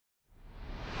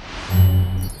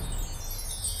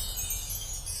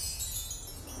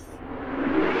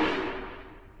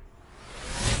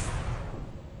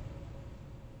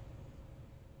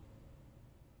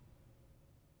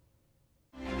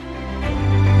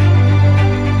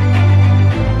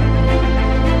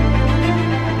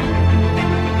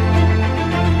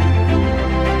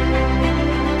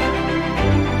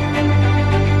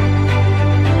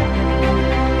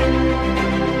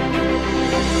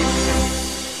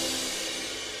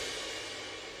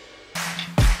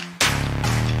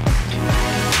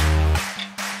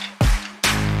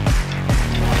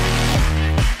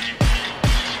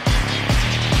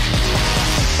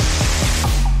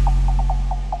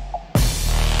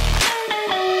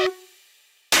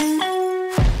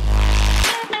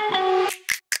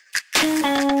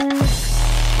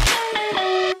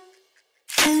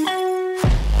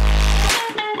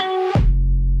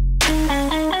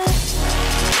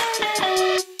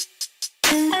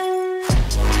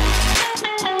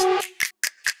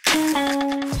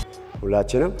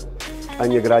ሁላችንም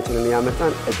ቀኝ እግራችንን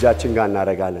ያመጣን እጃችን ጋር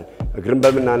እናረጋለን እግርን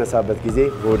በመናነሳበት ጊዜ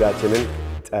ሆዳችንን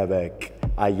ጠበቅ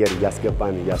አየር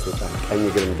ያስገባን ያስወጣን ቀኝ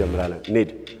እግርን እንጀምራለን ኒድ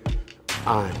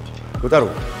 1 ቁጥሩ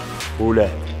 2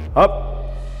 ሆፕ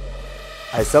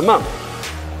አይሰማም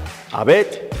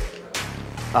አቤት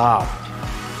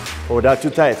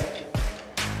ሆዳችሁ ታይት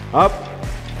ሆፕ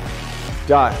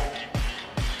ዳይ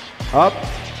ሆፕ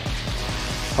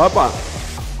ሆፕ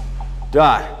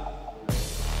ዳይ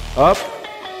ሆፕ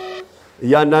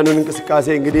ያንዳንዱን እንቅስቃሴ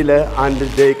እንግዲህ ለአንድ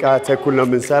ደቂቃ ተኩል ነው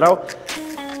የምንሰራው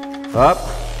ሆፕ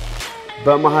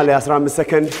በመሃል 15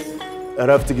 ሰከንድ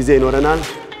እረፍት ጊዜ ይኖረናል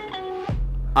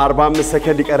 45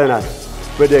 ሰከንድ ይቀረናል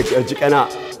በደግ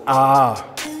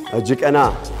እጅ ቀና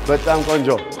በጣም ቆንጆ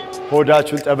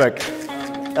ሆዳችሁን ጠበቅ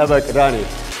ዳኒ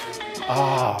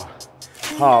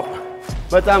ሆፕ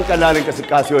በጣም ቀላል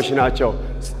እንቅስቃሴዎች ናቸው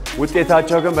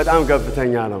ውጤታቸው ግን በጣም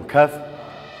ከፍተኛ ነው ከፍ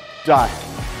ዳይ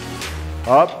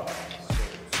ሆፕ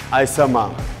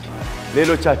አይሰማም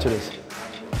ሌሎቻችንስ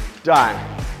ዳይ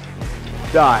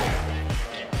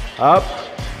ሆፕ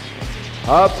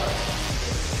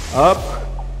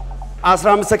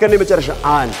 15 ሰከንድ የመጨረሻ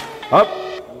 1 ሆፕ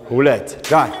 2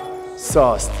 ዳይ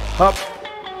 3 ሆፕ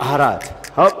 4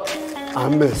 ሆፕ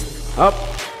 5 ሆፕ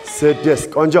 6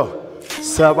 ቆንጆ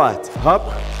 7 ሆፕ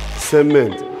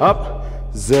 8 ሆፕ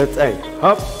 9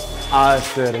 ሆፕ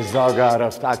 10 እዛው ጋር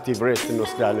ረፍት አክቲቭ ሬስት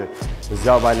እንወስዳለን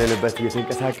እዛው ባለንበት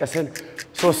እየተንቀሳቀስን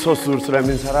 3 ዙር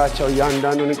ስለምንሰራቸው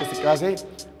ያንዳንዱን እንቅስቃሴ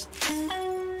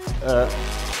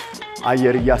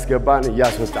አየር ያስገባን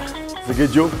ያስወጣ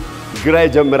ዝግጁ ግራ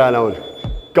ይጀምራል አሁን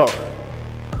ጎ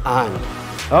 1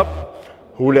 ሆፕ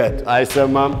 2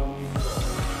 አይሰማም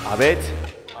አቤት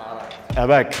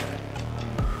ጠበቅ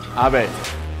አቤት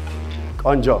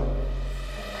ቆንጆ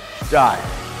ዳይ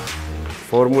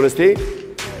ፎርሙላ እስቲ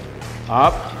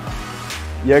ሆፕ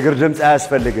የእግር ድምጽ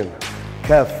አያስፈልግም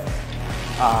ከፍ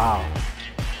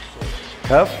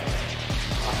ከፍ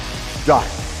ዳይ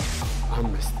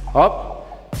 5 ሆፕ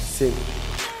ሲል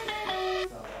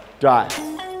ዳይ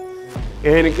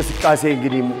ይሄን እንቅስቃሴ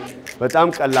እንግዲህ በጣም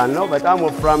ቀላል ነው በጣም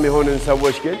ወፍራም የሆነን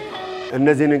ሰዎች ግን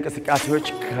እነዚህን እንቅስቃሴዎች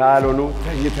ካልሆኑ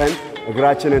ተይተን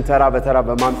እግራችንን ተራ በተራ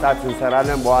በማምጣት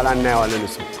እንሰራለን በኋላ እናያለን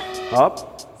እሱ ሆፕ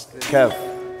ከፍ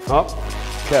ሆፕ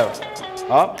ከፍ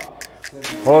ሆፕ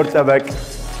ሆድ ጠበቅ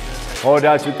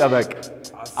ሆዳችሁ ጠበቅ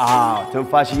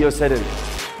ትንፋሽ እየወሰድን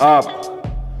ሆፕ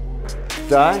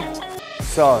ዳይ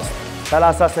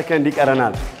 30 ሰከንድ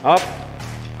ይቀረናል ሆፕ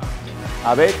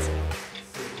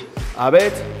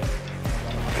አቤት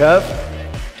ከፍ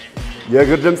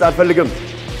የእግር ድምጽ አልፈልግም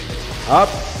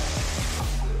ሆፕ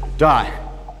ዳይ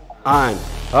 1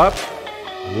 ሆፕ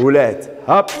 2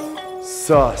 ሆፕ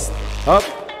 3 ሆፕ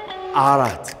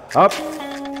 4 ሆፕ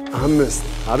 5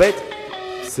 አቤት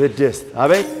 6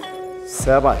 አቤት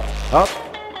 7 ሆፕ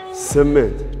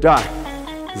 8 ዳይ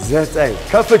 9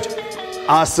 ከፍጅ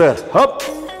 10 ሆፕ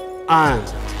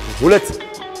 1 2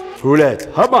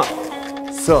 ሆፕ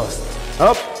 3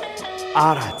 ሆፕ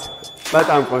 4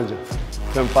 በጣም ቆንጆ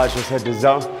ትንፋሽ ወሰድ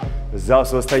እዛው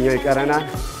ሶስተኛው ይቀረናል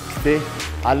እስቲ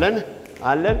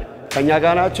አለን ከኛ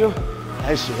ጋር ናችሁ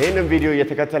እሺ ይሄንን ቪዲዮ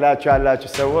እየተከታተላችሁ ያላችሁ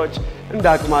ሰዎች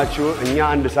እንዳቅማችሁ እኛ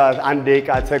 1 ሰዓት 1 ደቂቃ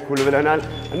ተኩል ብለናል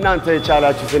እናንተ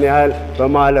የቻላችሁትን ያህል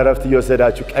በመሃል ረፍት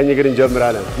እየወሰዳችሁ ቀኝ እግር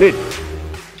እንጀምራለን ኒድ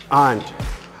 1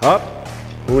 ሆፕ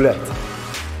 2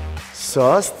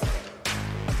 3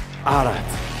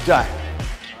 4 ዳይ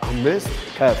 5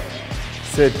 ከፍ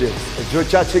 6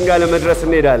 እጆቻችን ጋር ለመድረስ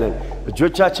እንሄዳለን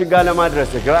እጆቻችን ጋር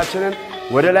ለማድረስ እግራችንን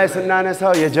ወደ ላይ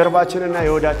ስናነሳው የጀርባችንና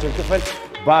የሆዳችን ክፍል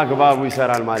በአግባቡ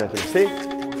ይሰራል ማለት ነው እስቲ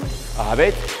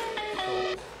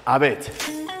አቤት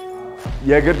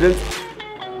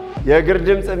የእግር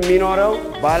ድምጽ የሚኖረው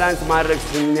ባላንስ ማድረግ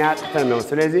ስንያቅተን ነው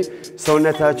ስለዚህ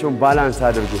ሰውነታችሁን ባላንስ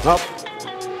አድርጉ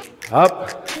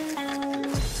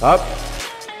ሆፕ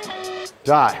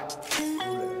ዳይ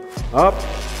ሆፕ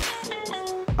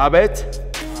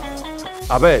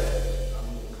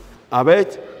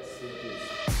አቤት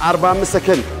 45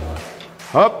 ሰከንድ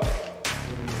ሆፕ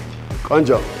ቆንጆ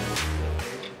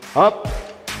ሆፕ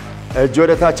እጅ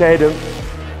ወደ ታች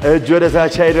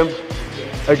አይሄድም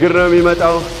እግር ነው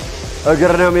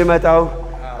የሚመጣው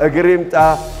እግር ይምጣ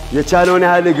የቻለውን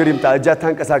ያህል እግር ይምጣ እጅ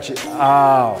አታንቀሳቅሽ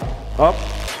ሆፕ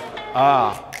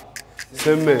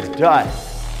 8 ዳይ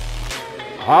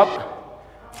ሆፕ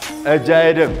እጅ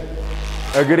አይሄድም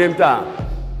እግር ይምጣ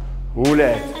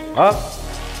 2 ሆፕ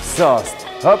 3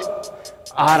 ሆፕ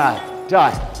 4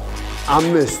 ዳይ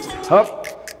 5 ሆፕ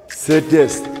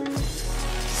 6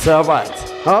 7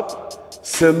 ሆፕ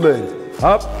 8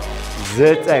 ሆፕ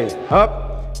 9 ሆፕ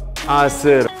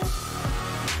 10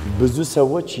 ብዙ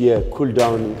ሰዎች የኩል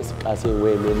ዳውን እንቅስቃሴ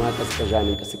ወይም የማቀዝቀዣ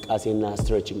እንቅስቃሴና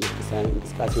ስትሬቺንግ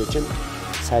እንቅስቃሴዎችን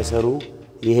ሳይሰሩ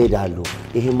ይሄዳሉ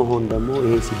ይሄ መሆን ደግሞ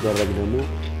ይሄ ሲደረግ ደግሞ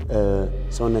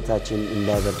ሰውነታችን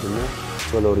እንዳይበርድና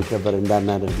ቶሎ ሪከቨር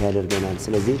እንዳናደርግ ያደርገናል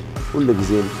ስለዚህ ሁሉ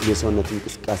ጊዜ የሰውነት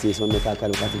እንቅስቃሴ የሰውነት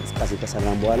አካል ብቃት እንቅስቃሴ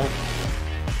ከሰራን በኋላ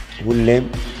ሁሌም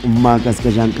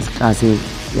ማቀዝቀዣ እንቅስቃሴ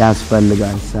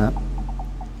ያስፈልጋል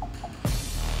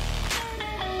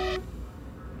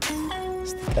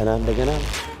ቀና እንደገና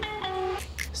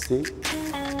እስቲ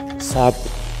ሳብ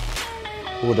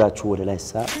ወዳችሁ ወደ ላይ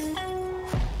ሳብ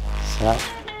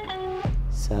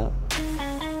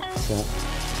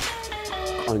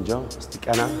ቆንጆ እስቲ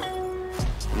ቀና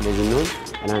እንደዚህ ነው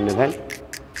ቀና እንበል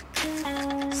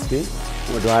እስቲ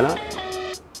ወደ ኋላ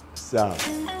ሳብ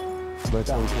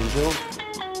በጣም ቆንጆ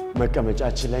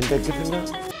መቀመጫችን ላይ እንደግፍና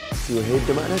እስቲ ሄድ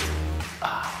ማለት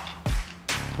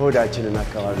ሆዳችንን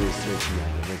አካባቢ ስትሬች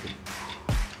ያደርጋል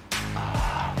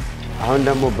አሁን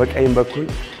ደግሞ በቀኝ በኩል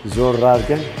ዞር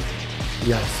አድርገን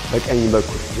ያስ በቀኝ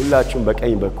በኩል ሁላችሁም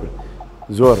በቀኝ በኩል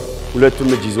ዞር ሁለቱም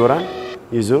እጅ ይዞራል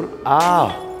ይዞር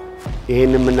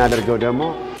ይሄን የምናደርገው ደግሞ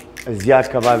እዚህ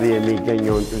አካባቢ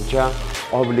የሚገኘውን ጡንቻ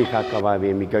ኦብሊክ አካባቢ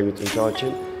የሚገኙ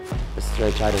ጡንቻዎችን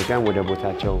ስትሬች አድርገን ወደ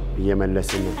ቦታቸው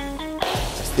እየመለስን ነው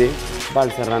እስቲ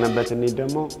ባልሰራንበት እንዴ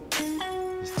ደግሞ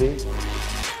እስቲ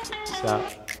ሳ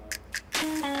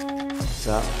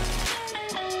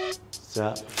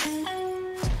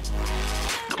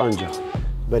ቆንጆ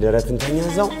በደረት እንተኛ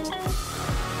ዘው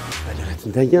በደረት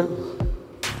እንተኛ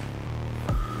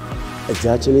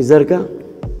እጃችን ይዘርጋ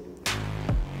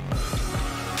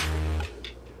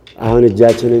አሁን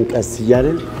እጃችንን ቀስ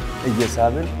እያልን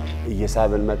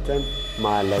እየሳብን መተን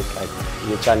መሃል ላይ ቀጥ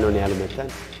የቻልነውን ያህል መተን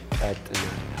ቀጥ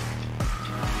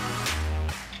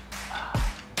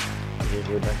ይሄ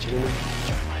ሆዳችንን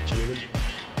ጫማችንን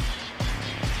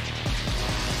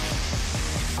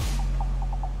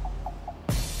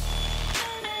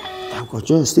ቆንጆ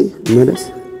እስቲ መለስ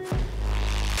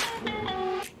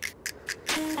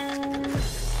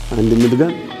አንድ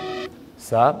ምድጋም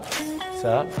ሳብ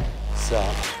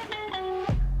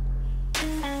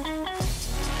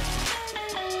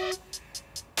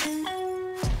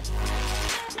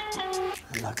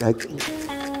አላቀቅ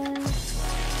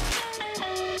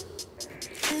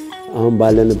አሁን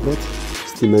ባለንበት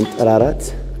እስቲ መንጠራራት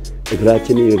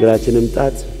የእግራችንም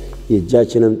ጣት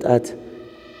የእጃችንም ጣት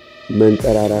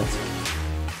መንጠራራት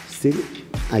እስቲ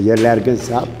አየር ላይ አድርገን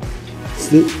ሳብ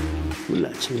እስቲ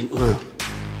ሁላችንም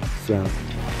ሳብ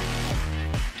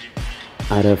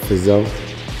አረፍ እዛው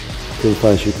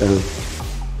ትንፋሽ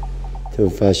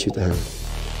ይውጣ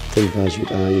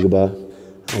ይግባ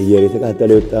አየር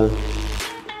የተቃጠለ ይውጣ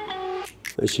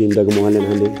እሺ እንደግመዋለን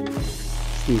አንዴ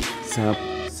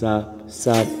ሳብ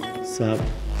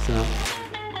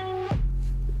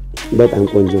በጣም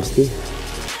ቆንጆ እስቲ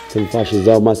ትንፋሽ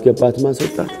እዛው ማስገባት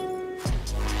ማስወጣት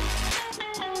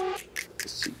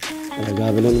ረጋ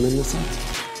ብለን መነሳት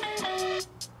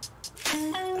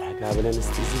ረጋ ብለን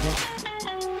እስቲ ዝጋ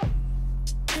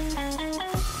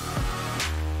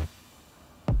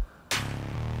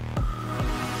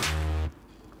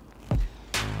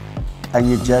ቀኝ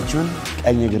እጃችሁን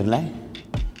ቀኝ እግር ላይ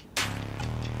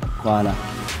ኋላ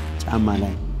ጫማ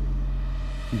ላይ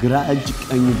ግራ እጅ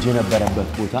ቀኝ እጅ የነበረበት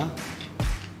ቦታ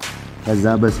ከዛ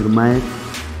በስር ማየት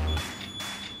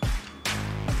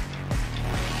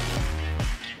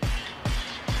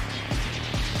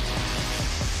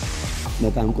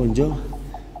በጣም ቆንጆ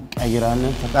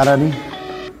ቀይራለን ተቃራኒ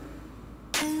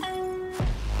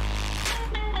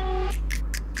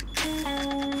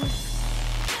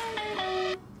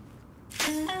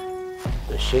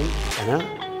እሺ አና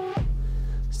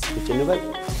ስጭንበል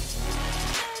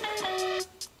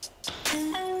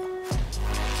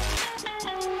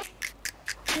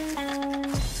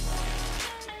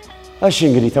እሺ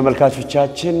እንግዲህ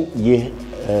ተመልካቾቻችን ይህ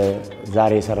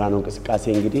ዛሬ የሰራነው እንቅስቃሴ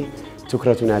እንግዲህ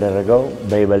ትኩረቱን ያደረገው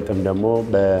በይበልጥም ደግሞ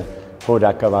በሆድ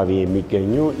አካባቢ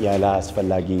የሚገኙ ያለ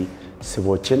አስፈላጊ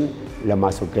ስቦችን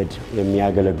ለማስወገድ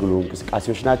የሚያገለግሉ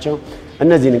እንቅስቃሴዎች ናቸው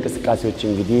እነዚህን እንቅስቃሴዎች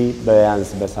እንግዲህ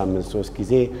በያንስ በሳምንት 3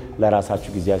 ጊዜ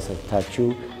ለራሳችሁ ጊዜ ያሰጣችሁ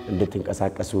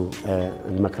እንድትንቀሳቀሱ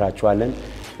እንመክራችኋለን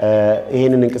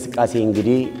ይሄንን እንቅስቃሴ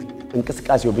እንግዲህ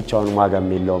እንቅስቃሴው ብቻውን ዋጋም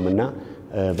የለውምና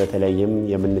በተለይም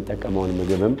የምንጠቀመውን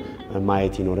ምግብም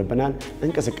ማየት ይኖርብናል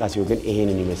እንቅስቃሴው ግን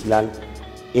ይሄንን ይመስላል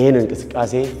ይሄን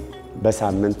እንቅስቃሴ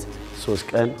በሳምንት 3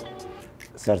 ቀን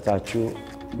ሰርታችሁ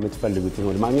የምትፈልጉትን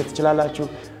ወደ ማግኘት ትችላላችሁ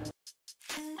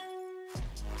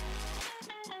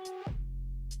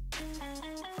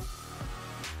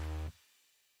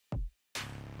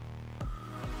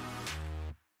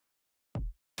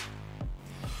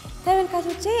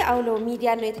ተመልካቾቼ አውሎ ሚዲያ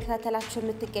ነው የተከታተላችሁ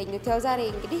የምትገኙት። ያው ዛሬ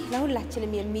እንግዲህ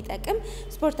ለሁላችንም የሚጠቅም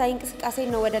ስፖርታዊ እንቅስቃሴ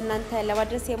ነው ወደናንተ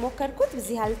ለማድረስ የሞከርኩት።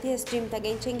 እዚህ አልቲኤስ ጂም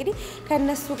ተገኝቼ እንግዲህ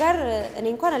ከነሱ ጋር እኔ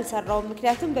እንኳን አልሰራውም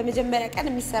ምክንያቱም በመጀመሪያ ቀን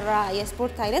የሚሰራ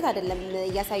የስፖርት አይነት አይደለም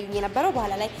ያሳዩኝ የነበረው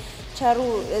በኋላ ላይ ቸሩ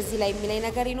እዚህ ላይ የሚለይ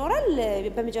ነገር ይኖራል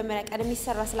በመጀመሪያ ቀን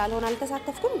የሚሰራ ስላልሆነ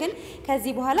አልተሳተፍኩም ግን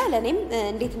ከዚህ በኋላ ለኔም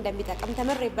እንዴት እንደሚጠቅም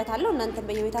ተመረይበታለሁ እናንተም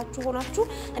በየቤታችሁ ሆናችሁ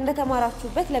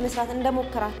እንደተማራችሁበት ለመስራት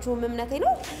እንደሞከራችሁ እምነቴ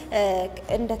ነው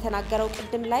እንደተናገረው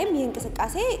ቅድም ላይም ይሄ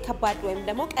እንቅስቃሴ ከባድ ወይም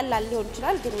ደግሞ ቀላል ሊሆን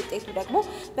ይችላል ግን ውጤቱ ደግሞ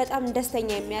በጣም ደስተኛ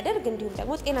የሚያደርግ እንዲሁም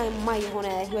ደግሞ ጤናማ የሆነ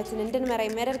ህይወትን እንድንመራ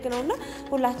የሚያደርግ ነውና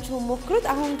ሁላችሁም ሞክሩት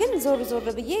አሁን ግን ዞር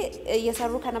ብዬ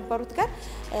እየሰሩ ከነበሩት ጋር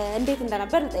እንዴት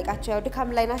እንደነበር ልጠይቃቸው ያው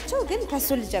ድካም ላይ ናቸው ግን ከሱ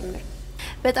ልጀምር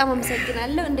በጣም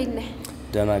አመሰግናለሁ እንዴት ነህ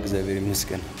ደህና እግዚአብሔር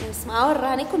ይመስገን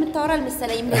አወራኔ እኮ የምታወራል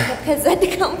መሰለኝ ከዛ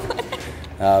ድካም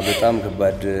በጣም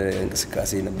ከባድ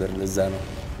እንቅስቃሴ ነበር ለዛ ነው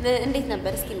እንዴት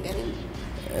ነበር እስኪ ንገረኝ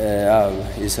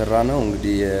የሰራነው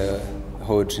እንግዲህ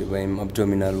የሆድ ወይም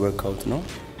አብዶሚናል ወርክአውት ነው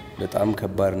በጣም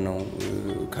ከባድ ነው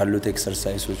ካሉት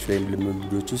ኤክሰርሳይሶች ወይም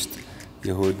ልምምዶች ውስጥ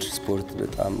የሆድ ስፖርት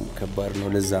በጣም ከባድ ነው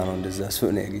ለዛ ነው እንደዛ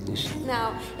ሶነ ያገኝሽ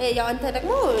ያው አንተ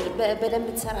ደግሞ በደንብ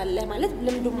ትሰራለህ ማለት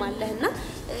ልምዱም አለህና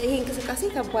ይሄ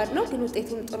እንቅስቃሴ ከባድ ነው ግን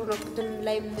ውጤቱም ጥሩ ነው ቅድም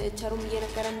ላይም ቸሩም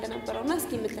እየነገረ እንደነበረውና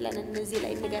እስኪ ምትለን እነዚህ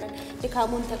ላይ ንገረን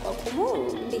ድካሙን ተቋቁሞ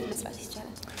እንዴት መስራት ይቻላል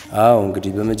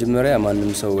እንግዲህ በመጀመሪያ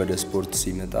ማንንም ሰው ወደ ስፖርት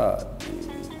ሲመጣ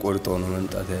ቆርጦ ነው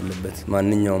መምጣት ያለበት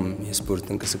ማንኛውም የስፖርት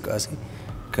እንቅስቃሴ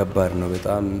ከባድ ነው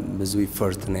በጣም ብዙ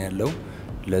ኢፈርት ነው ያለው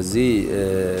ለዚህ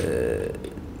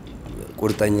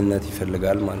ቁርጠኝነት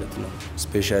ይፈልጋል ማለት ነው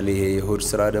ስፔሻሊ ይሄ የሆድ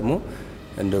ስራ ደግሞ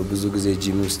እንደው ብዙ ጊዜ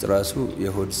ጂም ውስጥ ራሱ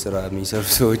የሆድ ስራ የሚሰሩ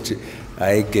ሰዎች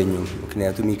አይገኙም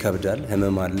ምክንያቱም ይከብዳል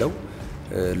ህመም አለው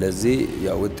ለዚህ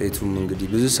ያው ውጤቱም እንግዲህ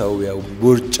ብዙ ሰው ያው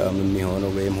ቦርጫም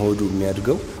የሚሆነው ወይም ሆዱ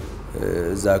የሚያድገው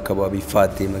እዛ አካባቢ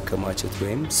ፋት የመከማቸት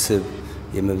ወይም ስብ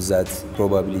የመብዛት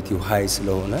ፕሮባቢሊቲው ሃይ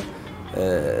ስለሆነ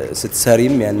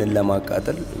ስትሰሪም ያንን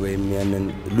ለማቃጠል ወይም ያንን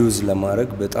ሉዝ ለማድረግ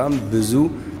በጣም ብዙ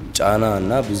ጫና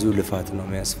እና ብዙ ልፋት ነው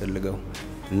የሚያስፈልገው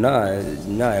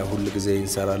እና ያው ሁሉ ጊዜ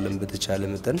እንሰራለን በተቻለ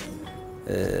መጠን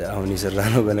አሁን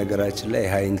የሰራነው በነገራችን ላይ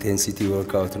ሃይ ኢንቴንሲቲ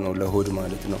ወርክአውት ነው ለሆድ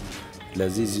ማለት ነው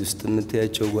ለዚህ እዚህ ውስጥ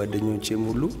የምትያቸው ጓደኞቼም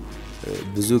ሁሉ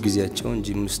ብዙ ጊዜያቸውን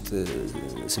ጂም ውስጥ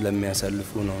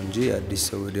ስለሚያሳልፉ ነው እንጂ አዲስ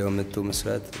ሰው ወዲያው መጥቶ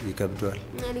መስራት ይከብዳል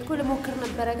እኔ እኮ ለሞክር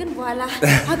ነበር ግን በኋላ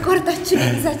አቆርጣችሁ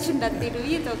ይዛችሁ እንዳትሄዱ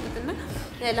እየተወኩትና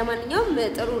ለማንኛውም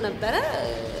ጥሩ ነበር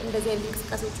እንደዚህ አይነት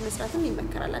እንቅስቃሴዎች መስራትም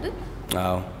ይመከራል አይደል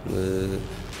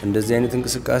እንደዚህ አይነት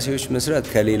እንቅስቃሴዎች መስራት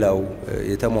ከሌላው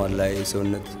የተሟላ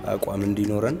የሰውነት አቋም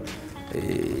እንዲኖረን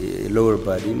lower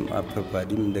body upper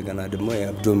body እንደገና ደግሞ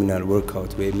የአብዶሚናል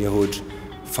ወርክአውት ወይም የሆድ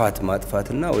ፋት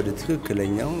ማጥፋትና ወደ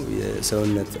ትክክለኛው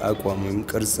የሰውነት አቋም ወይም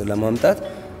ቅርጽ ለማምጣት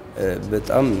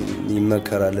በጣም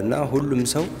ይመከራልና ሁሉም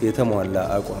ሰው የተሟላ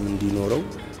አቋም እንዲኖረው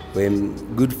ወይም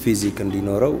ጉድ ፊዚክ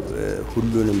እንዲኖረው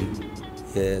ሁሉንም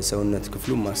የሰውነት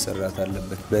ክፍሉ ማሰራት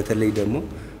አለበት በተለይ ደግሞ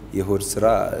የሆድ ስራ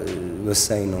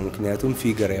ወሳኝ ነው ምክንያቱም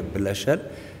ፊገር ያበላሻል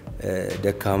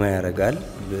ደካማ ያረጋል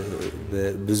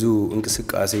ብዙ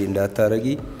እንቅስቃሴ እንዳታረጊ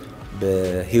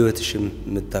በህይወትሽም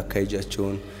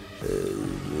መታካይጃቸውን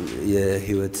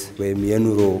የህይወት ወይም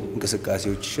የኑሮ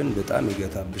እንቅስቃሴዎችሽን በጣም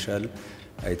ይገታብሻል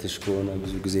አይተሽ ከሆነ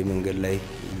ብዙ ጊዜ መንገድ ላይ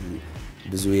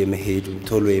ብዙ የመሄድ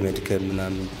ቶሎ የመድከም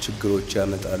ምናምን ችግሮች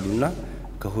ያመጣሉና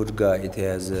ከሆድ ጋር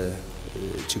የተያዘ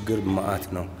ችግር ማአት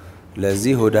ነው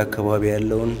ለዚህ ሆድ አካባቢ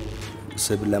ያለውን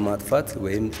ስብ ለማጥፋት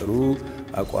ወይም ጥሩ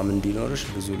አቋም እንዲኖርሽ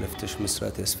ብዙ ለፍተሽ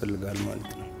መስራት ያስፈልጋል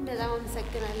ማለት ነው በጣም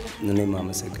አመሰግናለሁ እኔም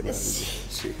አመሰግናለሁ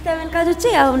ተመልካቾቼ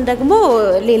አሁን ደግሞ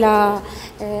ሌላ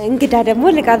እንግዳ ደግሞ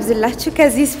ልጋብዝላችሁ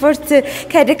ከዚህ ስፖርት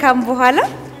ከድካም በኋላ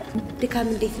ድካም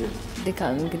እንዴት ነው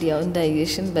ድካም እንግዲህ ያው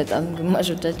እንዳይሽን በጣም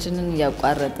ግማሾቻችንን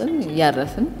ያቋረጥን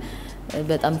ያረፍን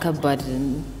በጣም ከባድ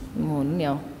መሆኑን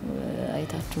ያው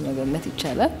አይታችሁ መገመት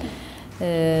ይቻላል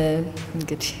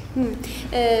እንግዲህ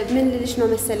ምን ልልሽ ነው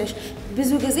መሰለሽ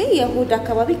ብዙ ጊዜ የሆድ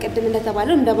አካባቢ ቅድም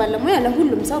እንደተባለው እንደ ባለሞያ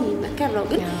ለሁሉም ሰው የሚመከር ነው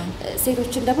ግን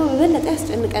ሴቶችን ደግሞ በበለጠ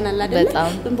ያስጨንቀናል አይደል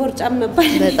እንቦርጫም መባል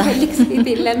ፈልክ ሴት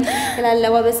የለም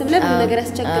ለአለባበስም ለምን ነገር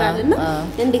ያስቸግራልና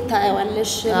እንዴት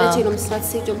ታያዋለሽ መቼ ነው መስራት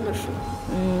ሲጀምርሽ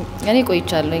እኔ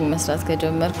ቆይቻለሁኝ መስራት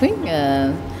ከጀመርኩኝ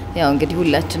ያው እንግዲህ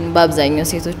ሁላችን በአብዛኛው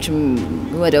ሴቶች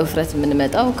ወደ ውፍረት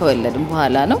የምንመጣው ከወለድን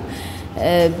በኋላ ነው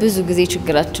ብዙ ጊዜ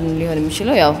ችግራችን ሊሆን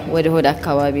የሚችለው ያው ወደ ሆድ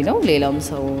አካባቢ ነው ሌላውም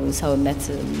ሰውነት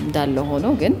እንዳለ ሆኖ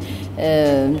ግን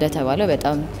እንደተባለው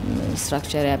በጣም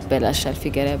ስትራክቸር ያበላሻል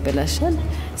ፊገር ያበላሻል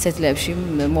ስትለብሺም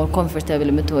ሞር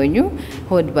ኮምፎርታብል የምትሆኙ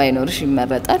ሆድ ባይኖርሽ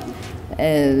ይመረጣል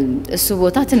እሱ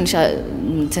ቦታ ትንሽ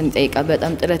ይጠይቃል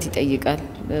በጣም ጥረት ይጠይቃል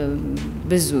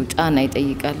ብዙ ጫና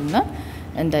ይጠይቃልና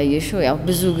እንዳየሽው ያው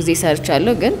ብዙ ጊዜ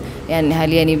ሰርቻለሁ ግን ያን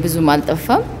ያህል የኔ ብዙም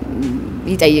አልጠፋም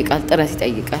ይጠይቃል ጥረት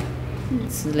ይጠይቃል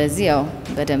ስለዚህ ያው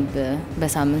በደንብ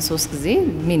በሳምንት 3 ጊዜ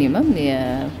ሚኒመም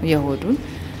የሆዱን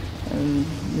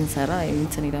እንሰራ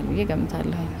እንትን ይላል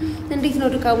ይገምታለሁ እንዴት ነው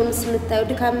ድካሙን ስንታየው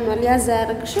ድካም ማለት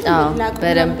ያዛርግሽ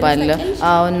በደንብ አለ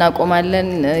አዎ እናቆማለን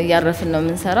ያረፍን ነው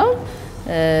የምንሰራው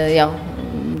ያው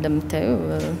እንደምታዩ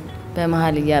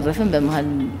በመሃል ያረፍን በመሃል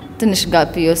ትንሽ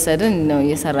ጋፕ ይወሰድን ነው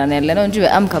እየሰራን ያለነው እንጂ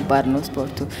በጣም ከባድ ነው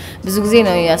ስፖርቱ ብዙ ጊዜ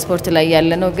ነው ያ ስፖርት ላይ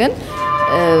ያለነው ግን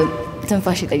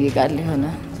ትንፋሽ ይጠይቃል ይሆነ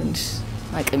ትንሽ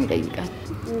አቅም ይጠይቃል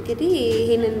እንግዲህ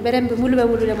ይሄንን በደንብ ሙሉ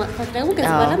በሙሉ ለማጥፋት ደግሞ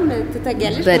ከዛለም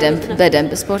ተታገያለሽ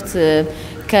በደንብ ስፖርት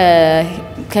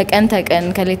ከቀን ተቀን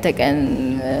ከሌት ተቀን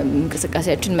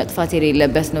እንቅስቃሴያችን መጥፋት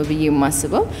የሌለበት ነው ብዬ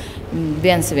የማስበው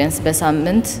ቢያንስ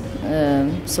በሳምንት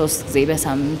 3 ጊዜ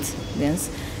በሳምንት ቢያንስ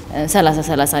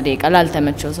 30 ደቂቃ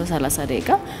ላልተመቸው ሰው 30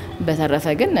 ደቂቃ በተረፈ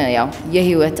ግን ያው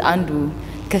የህይወት አንዱ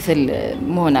ክፍል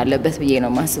መሆን አለበት ብዬ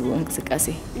ነው ማስበው እንቅስቃሴ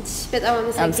በጣም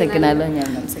አመሰግናለሁ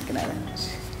እኛም አመሰግናለሁ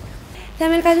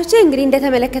ተመልካቾቼ እንግዲህ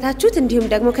እንደተመለከታችሁት እንዲሁም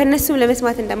ደግሞ ከነሱም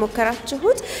ለመስማት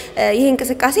እንደሞከራችሁት ይሄ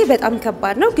እንቅስቃሴ በጣም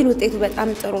ከባድ ነው ግን ውጤቱ በጣም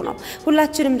ጥሩ ነው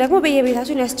ሁላችንም ደግሞ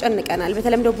በየቤታችን ያስጨንቀናል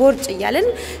በተለምዶ ቦርጭ ይያለን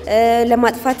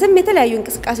ለማጥፋትም የተለያዩ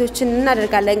እንቅስቃሴዎችን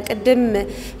እናደርጋለን ቅድም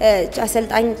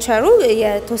አሰልጣኝ ቸሩ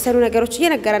የተወሰኑ ነገሮች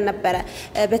እየነገረን ነበር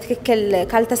በትክክል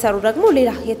ካልተሰሩ ደግሞ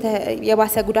ሌላ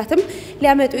የባሰ ጉዳትም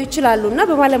ሊያመጡ ይችላሉና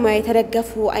በባለሙያ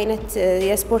የተደገፉ አይነት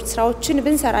የስፖርት ስራዎችን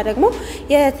ብንሰራ ደግሞ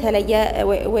የተለየ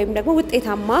ወይም ደግሞ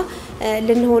ውጤታማ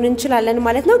ልንሆን እንችላለን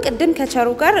ማለት ነው ቅድም ከቸሩ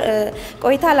ጋር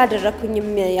ቆይታ አላደረኩኝም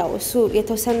ያው እሱ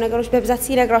የተወሰኑ ነገሮች በብዛት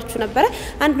ሲነግራችሁ ነበር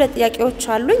አንድ ሁለት ጥያቄዎች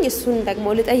አሉኝ እሱን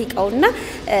ደግሞ ልጠይቀውና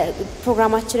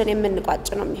ፕሮግራማችንን የምንቋጭ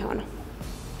ነው የሚሆነው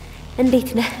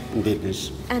እንዴት ነህ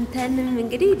አንተንም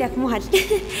እንግዲህ ደክሞሃል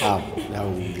አዎ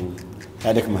ያው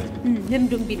ያደክማል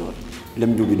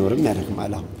ልምዱ ቢኖርም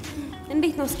ያደክማል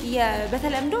እንዴት ነው እስኪ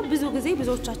በተለምዶ ብዙ ጊዜ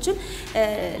ብዙዎቻችን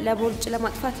ለቦርጭ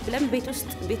ለማጥፋት ብለን ቤት ውስጥ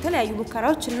በተለያዩ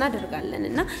ሙከራዎች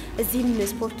እናደርጋለንና እዚህም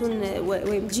ስፖርቱን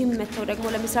ወይም ጂም መተው ደግሞ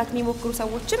ለመስራት የሚሞክሩ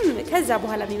ሰዎችም ከዛ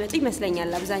በኋላ የሚመጡ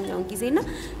ይመስለኛል አብዛኛው ጊዜና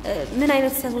ምን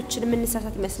አይነት ሰዎችን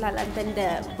ምንሳሳት ይመስላል አንተ እንደ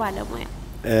ባለሙያ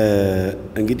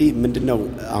እንግዲህ ምንድነው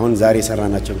አሁን ዛሬ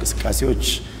ሰራናቸው እንቅስቃሴዎች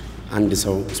አንድ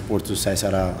ሰው ስፖርቱ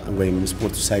ሳይሰራ ወይም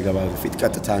ስፖርቱ ሳይገባ በፊት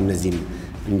ቀጥታ እነዚህን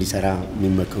እንዲሰራ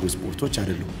የሚመከሩ ስፖርቶች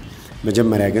አይደሉም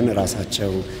መጀመሪያ ግን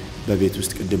ራሳቸው በቤት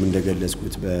ውስጥ ቅድም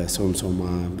እንደገለጽኩት በሶምሶማ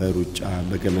በሩጫ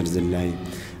በገመድ ዝላይ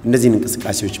እነዚህን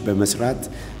እንቅስቃሴዎች በመስራት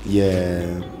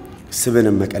የስብን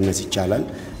መቀነስ ይቻላል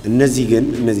እነዚህ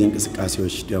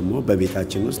እንቅስቃሴዎች ደግሞ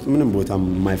በቤታችን ውስጥ ምንም ቦታ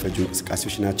የማይፈጁ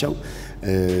እንቅስቃሴዎች ናቸው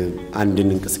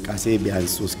አንድን እንቅስቃሴ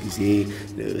ቢያንስ 3 ጊዜ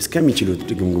እስከሚችሉት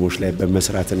ድግምግሞች ላይ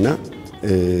በመስራትና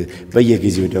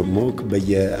በየጊዜው ደግሞ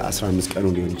በየ15 ቀኑ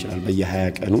ሊሆን ይችላል በየ20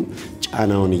 ቀኑ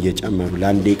ጫናውን እየጨመሩ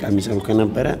ለአንድ ደቂቃ የሚሰሩ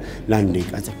ከነበረ ለአንድ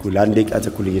ደቂቃ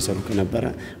ተኩል እየሰሩ ከነበረ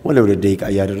ወደ 2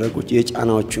 ደቂቃ ያደረጉት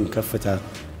የጫናዎቹን ከፍታ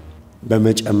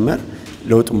በመጨመር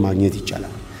ለውጥ ማግኘት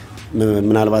ይቻላል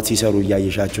ምናልባት ሲሰሩ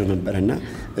ያያያሻቸው ነበርና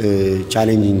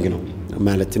ቻሌንጂንግ ነው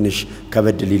ማለት ትንሽ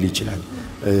ከበድ ሊል ይችላል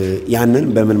ያንን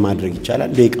በምን ማድረግ ይቻላል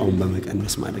ደቂቃውን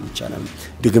በመቀነስ ማድረግ ይቻላል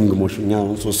ድግምግሞሽኛ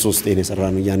 3 ጊዜ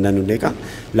የሰራነው ያንዳንዱ ደቂቃ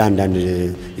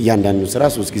ያንዳንዱ ስራ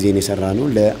 3 ጊዜ የሰራነው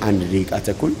ለ1 ደቂቃ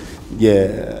ተኩል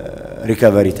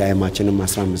የሪከቨሪ ታይማችንን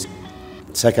 15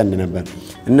 ሰከንድ ነበር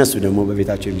እነሱ ደግሞ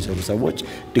በቤታቸው የሚሰሩ ሰዎች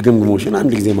ድግምግሞሽን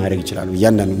አንድ ጊዜ ማድረግ ይችላሉ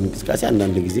ያንዳንዱ እንቅስቃሴ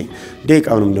አንዳንድ ጊዜ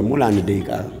ደቂቃውንም ደግሞ ለ1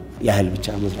 ደቂቃ ያህል ብቻ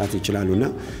መስራት ይችላሉና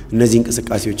እነዚህ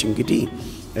እንቅስቃሴዎች እንግዲህ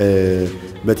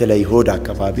በተለይ ሆድ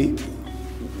አካባቢ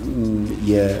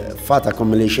የፋት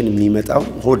አኮሙሌሽን የሚመጣው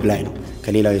ሆድ ላይ ነው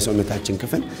ከሌላው የሰውነታችን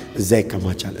ክፍል እዛ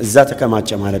ይከማቻል እዛ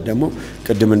ተከማቸ ማለት ደግሞ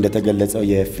ቅድም እንደተገለጸው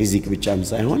የፊዚክ ብቻም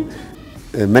ሳይሆን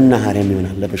መናሃሪያም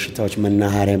ይሆናል ለበሽታዎች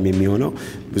መናሃሪያም የሚሆነው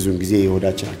ብዙ ጊዜ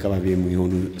የሆዳችን አካባቢ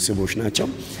የሚሆኑ ስቦች ናቸው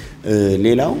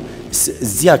ሌላው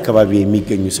እዚህ አካባቢ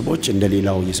የሚገኙ ስቦች እንደ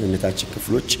ሌላው የሰውነታችን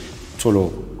ክፍሎች ቶሎ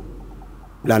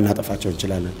ላናጠፋቸው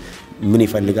እንችላለን ምን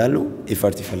ይፈልጋሉ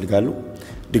ኤፈርት ይፈልጋሉ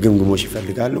ድግምግሞሽ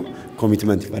ይፈልጋሉ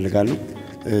ኮሚትመንት ይፈልጋሉ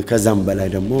ከዛም በላይ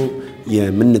ደግሞ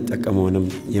የምንጠቀመውንም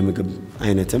የምግብ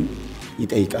አይነትም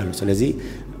ይጠይቃሉ ስለዚህ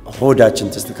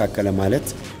ሆዳችን ተስተካከለ ማለት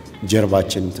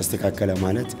ጀርባችን ተስተካከለ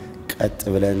ማለት ቀጥ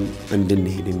ብለን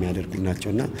እንድንሄድ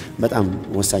የሚያደርጉናቸውና በጣም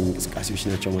ወሳኝ እንቅስቃሴዎች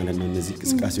ናቸው ማለት ነው እነዚህ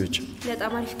እንቅስቃሴዎች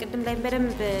በጣም አሪፍ ቅድም ላይ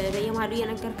በደንብ በየማሉ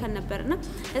እየነገርከን ነበርና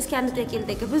እስኪ አንድ ጥያቄ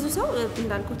ልጠይቅ ብዙ ሰው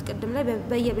እንዳልኩት ቅድም ላይ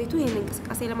በየቤቱ ይሄን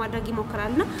እንቅስቃሴ ለማድረግ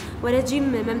ይሞክራልና ወደ ጂም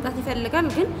መምጣት ይፈልጋል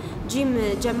ግን ጂም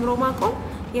ጀምሮ ማቆም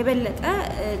የበለጠ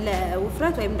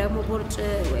ለውፍረት ወይም ደግሞ ቦርጭ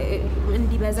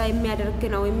እንዲበዛ የሚያደርግ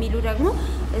ነው የሚሉ ደግሞ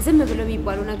ዝም ብለው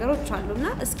የሚባሉ ነገሮች አሉና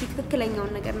እስኪ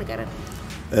ትክክለኛውን ነገር ንገረን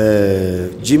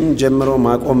ጂም ጀምሮ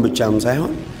ማቆም ብቻም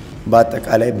ሳይሆን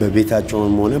በአጠቃላይ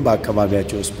በቤታቸውም ሆነ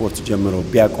በአካባቢያቸው ስፖርት ጀምሮ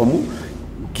ቢያቆሙ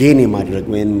ጌን የማድረግ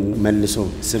ወይም መልሶ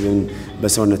ስብን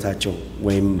በሰውነታቸው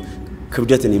ወይም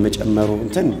ክብደትን የመጨመሩ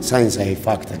እንትን ሳይንሳዊ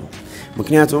ፋክት ነው።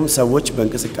 ምክንያቱም ሰዎች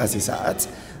በእንቅስቃሴ ሰዓት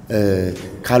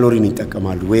ካሎሪን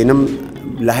ይጠቀማሉ ወይንም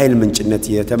ለኃይል ምንጭነት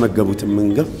የተመገቡትን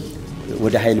ምግብ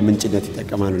ወደ ኃይል ምንጭነት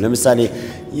ይጠቀማሉ። ለምሳሌ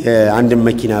የአንድ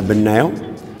መኪና ብናየው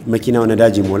መኪናው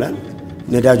ነዳጅ ይሞላል።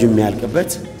 ነዳጁ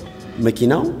የሚያልቅበት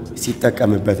መኪናው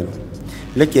ሲጠቀምበት ነው።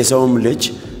 ልክ የሰውም ልጅ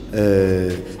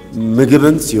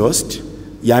ምግብን ሲወስድ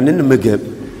ያንን ምግብ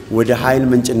ወደ ኃይል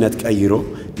ምንጭነት ቀይሮ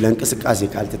ለእንቅስቃሴ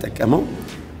ካልተጠቀመው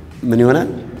ምን ይሆናል?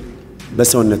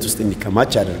 በሰውነት ውስጥ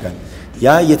እንዲከማች ያደርጋል።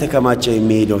 ያ እየተከማቸ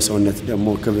የሚሄደው ሰውነት ደግሞ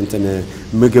ክብንትን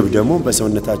ምግብ ደግሞ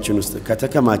በሰውነታችን ውስጥ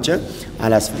ከተከማቸ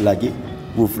አላስፈላጊ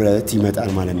ውፍረት ይመጣል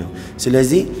ማለት ነው።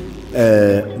 ስለዚህ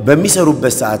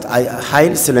በሚሰሩበት ሰዓት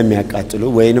ኃይል ስለሚያቃጥሉ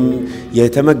ወይንም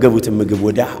የተመገቡትን ምግብ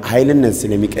ወደ ኃይልነት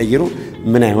ስለሚቀይሩ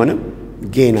ምን አይሆንም?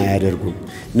 ጌን አያደርጉም።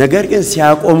 ነገር ግን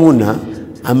ሲያቆሙና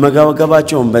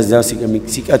አመጋገባቸውን በዛው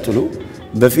ሲቀጥሉ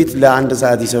በፊት ለአንድ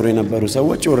ሰዓት ይሰሩ የነበሩ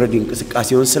ሰዎች ኦሬዲ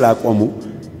እንቅስቃሴውን ስላቆሙ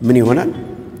ምን ይሆናል?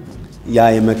 ያ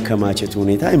የመከማቸት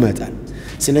ሁኔታ ይመጣል።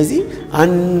 ስለዚህ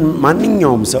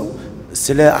ማንኛውም ሰው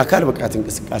ስለ አካል ብቃት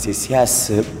እንቅስቃሴ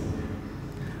ሲያስብ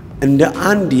እንደ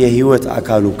አንድ የህይወት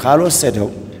አካሉ ካልወሰደው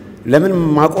ለምን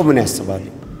ማቆምን ያስባል?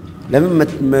 ለምን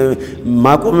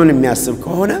ማቆምን የሚያስብ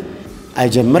ከሆነ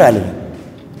አይጀምር አይደለም።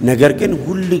 ነገር ግን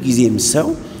ሁሉ ጊዜም ሰው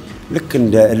ልክ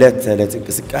እንደ ዕለት ተዕለት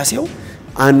እንቅስቃሴው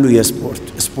አንዱ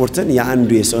ስፖርትን የአንዱ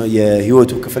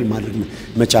የህይወቱ ክፍል ማድረግ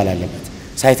መቻል አለበት።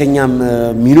 ሳይተኛም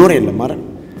ሚኖር የለም ማለት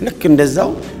ልክ እንደዛው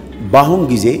በአሁን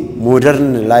ጊዜ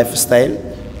ሞደርን ላይፍ ስታይል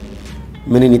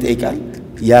ምንን ይጠይቃል?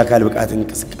 የአካል ብቃት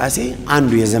እንቅስቃሴ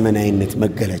አንዱ የዘመናዊነት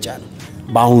መገለጫ ነው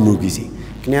በአሁኑ ጊዜ።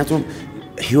 ምክንያቱም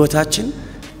ህይወታችን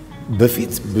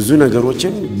በፊት ብዙ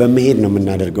ነገሮችን በመሄድ ነው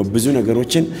የምናደርገው። ብዙ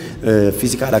ነገሮችን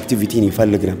ፊዚካል አክቲቪቲን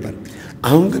ይፈልግ ነበር።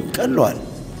 አሁን ግን ቀለዋል።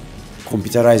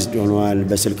 ኮምፒውተራይዝድ ሆኗል።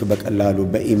 በስልክ በቀላሉ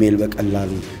በኢሜል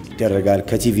በቀላሉ ይደረጋል።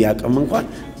 ከቲቪ አቅም እንኳን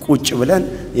ቁጭ ብለን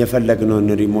የፈለግነውን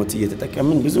ሪሞት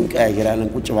እየተጠቀምን ብዙም ቀያየራለን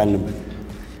ቁጭ ባልንበት።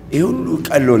 ይሄ ሁሉ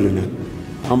ቀሎልናል።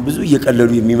 አሁን ብዙ እየቀለሉ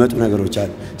የሚመጡ ነገሮች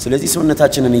አሉ። ስለዚህ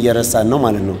ሰውነታችንን እየረሳን ነው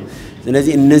ማለት ነው።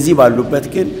 ስለዚህ እነዚህ ባሉበት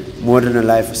ግን ሞደርን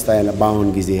ላይፍ ስታይል በአሁን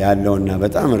ጊዜ ያለውና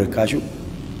በጣም ርካሹ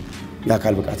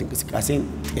የአካል ብቃት እንቅስቃሴን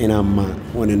ጤናማ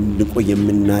ሆነን እንቆይ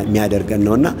የሚያደርገን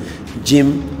ነውና ጂም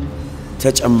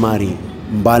ተጨማሪ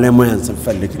ባለሙያን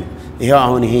ስንፈልግ ነው። ይሄው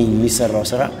አሁን ይሄ የሚሰራው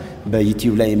ስራ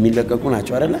በዩቲዩብ ላይ የሚለቀቁ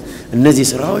ናቸው አይደለ? እነዚህ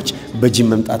ስራዎች በጂም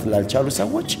መምጣት ላልቻሉ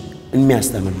ሰዎች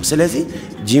የሚያስተምሩ ነው። ስለዚህ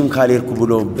ጂም ካልሄድኩ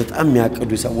ብሎ በጣም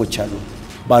የሚያቅዱ ሰዎች አሉ።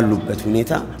 ባሉበት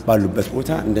ሁኔታ ባሉበት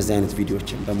ቦታ እንደዚህ አይነት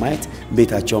ቪዲዮዎችን በማየት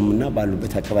ቤታቸውምና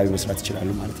ባሉበት አካባቢ መስራት ይችላሉ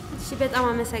ማለት ነው። እሺ በጣም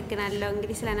አመሰግናለሁ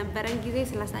እንግዲህ ስለነበረን ጊዜ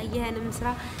ስላሳየህንም ስራ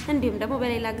እንዲሁም ደግሞ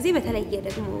በሌላ ጊዜ በተለየ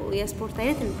ደግሞ የስፖርት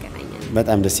አይነት እንገናኛለን።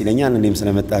 በጣም ደስ ይለኛል። እኔም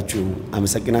ስለመጣችሁ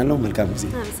አመሰግናለሁ። መልካም ጊዜ።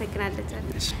 አመሰግናለሁ።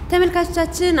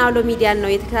 ተመልካቾቻችን አውሎ ሚዲያን ነው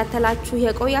የተከታተላችሁ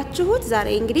የቆያችሁት። ዛሬ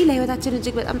እንግዲህ ለህይወታችን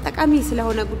እጅግ በጣም ጠቃሚ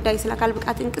ስለሆነ ጉዳይ ስለ አካል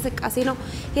ብቃት እንቅስቃሴ ነው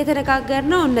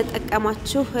የተነጋገርነው።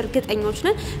 እንደጠቀማችሁ እርግጠኞች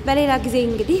ነን። በሌላ ጊዜ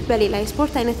እንግዲህ በሌላ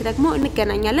የስፖርት አይነት ደግሞ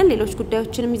እንገናኛለን። ሌሎች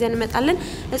ጉዳዮችንም ይዘን እንመጣለን።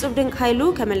 እጹብ ድንቅ ኃይሉ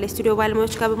ከመላ ስቱዲዮ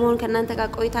ባለሙያዎች ጋር በመሆን ከናንተ ጋር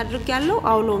ቆይታ አድርጌያለሁ።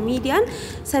 አውሎ ሚዲያን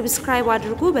ሰብስክራይብ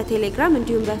አድርጉ። በቴሌግራም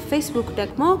እንዲሁም በፌስቡክ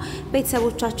ደግሞ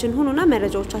ቤተሰቦቻችን ሁኑና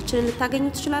መረጃዎቻችንን ልታገኙ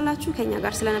ትችላላችሁ። ከኛ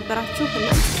ጋር ስለነበራችሁ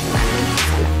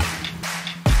እናመሰግናለን።